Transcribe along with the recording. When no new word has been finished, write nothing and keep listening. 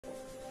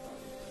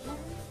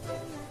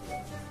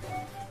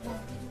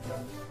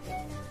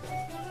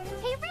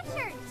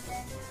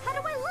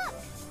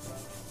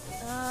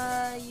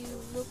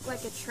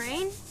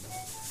train.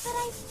 But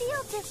I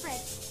feel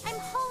different. I'm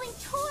hauling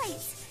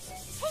toys.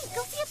 Hey,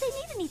 go see if they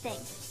need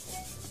anything.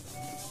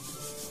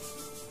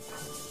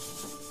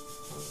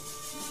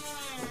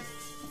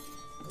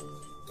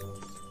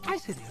 I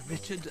say, dear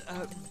Richard,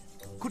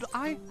 could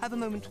I have a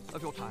moment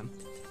of your time?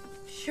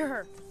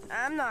 Sure,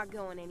 I'm not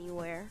going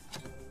anywhere.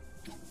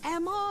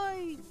 Am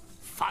I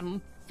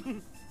fun?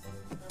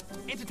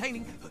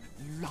 Entertaining?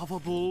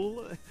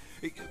 Lovable?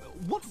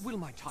 What will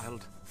my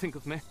child think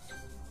of me?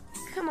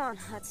 Come on,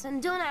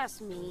 Hudson, don't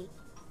ask me.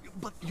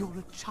 But you're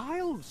a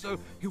child, so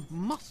you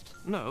must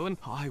know, and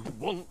I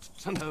want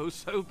to know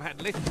so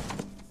badly.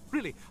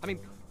 Really, I mean,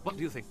 what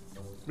do you think?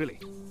 Really?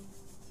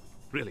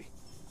 Really?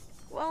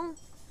 Well,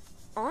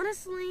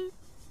 honestly,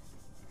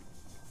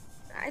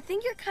 I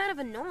think you're kind of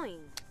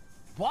annoying.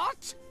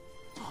 What?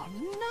 Oh,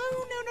 no.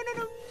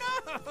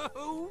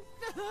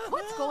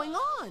 What's going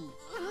on?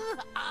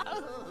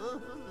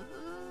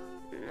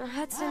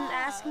 Hudson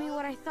asked me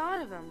what I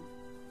thought of him.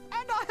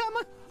 And I am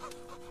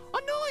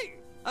annoying,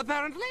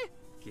 apparently.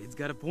 Kid's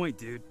got a point,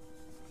 dude.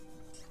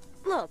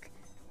 Look,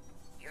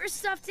 you're a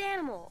stuffed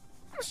animal.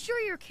 I'm sure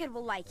your kid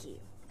will like you.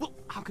 Well,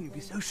 how can you be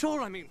so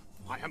sure? I mean,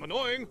 I am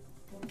annoying.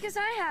 Because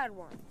I had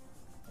one.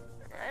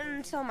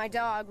 Until my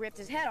dog ripped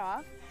his head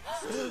off.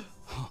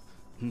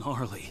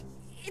 Gnarly.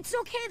 It's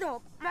okay,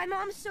 though. My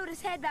mom sewed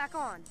his head back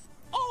on.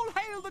 All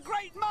hail the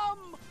great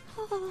mum!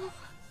 Oh,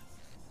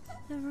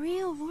 the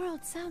real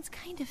world sounds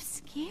kind of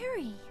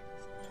scary.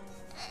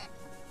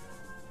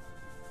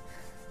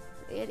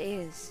 It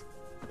is.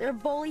 There are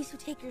bullies who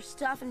take your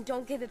stuff and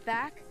don't give it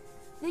back.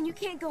 Then you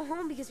can't go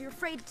home because you're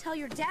afraid to tell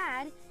your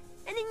dad.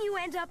 And then you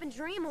end up in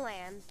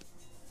Dreamland.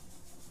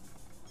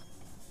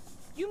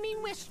 You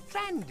mean we're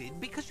stranded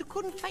because you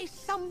couldn't face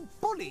some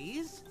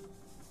bullies?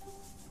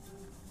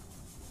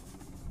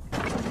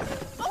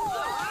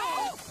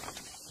 Oh!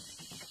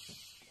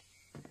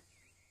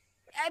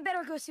 I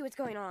better go see what's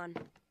going on.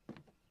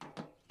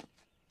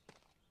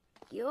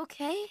 You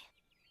okay?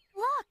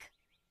 Look,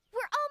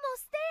 we're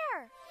almost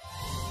there.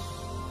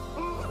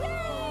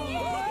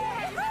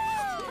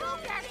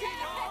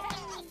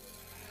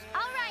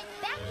 All right,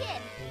 back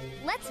in.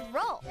 Let's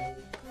roll.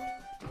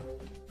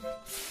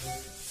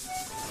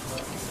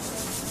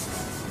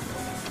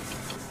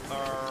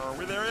 Are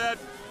we there yet?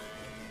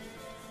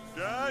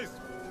 Guys,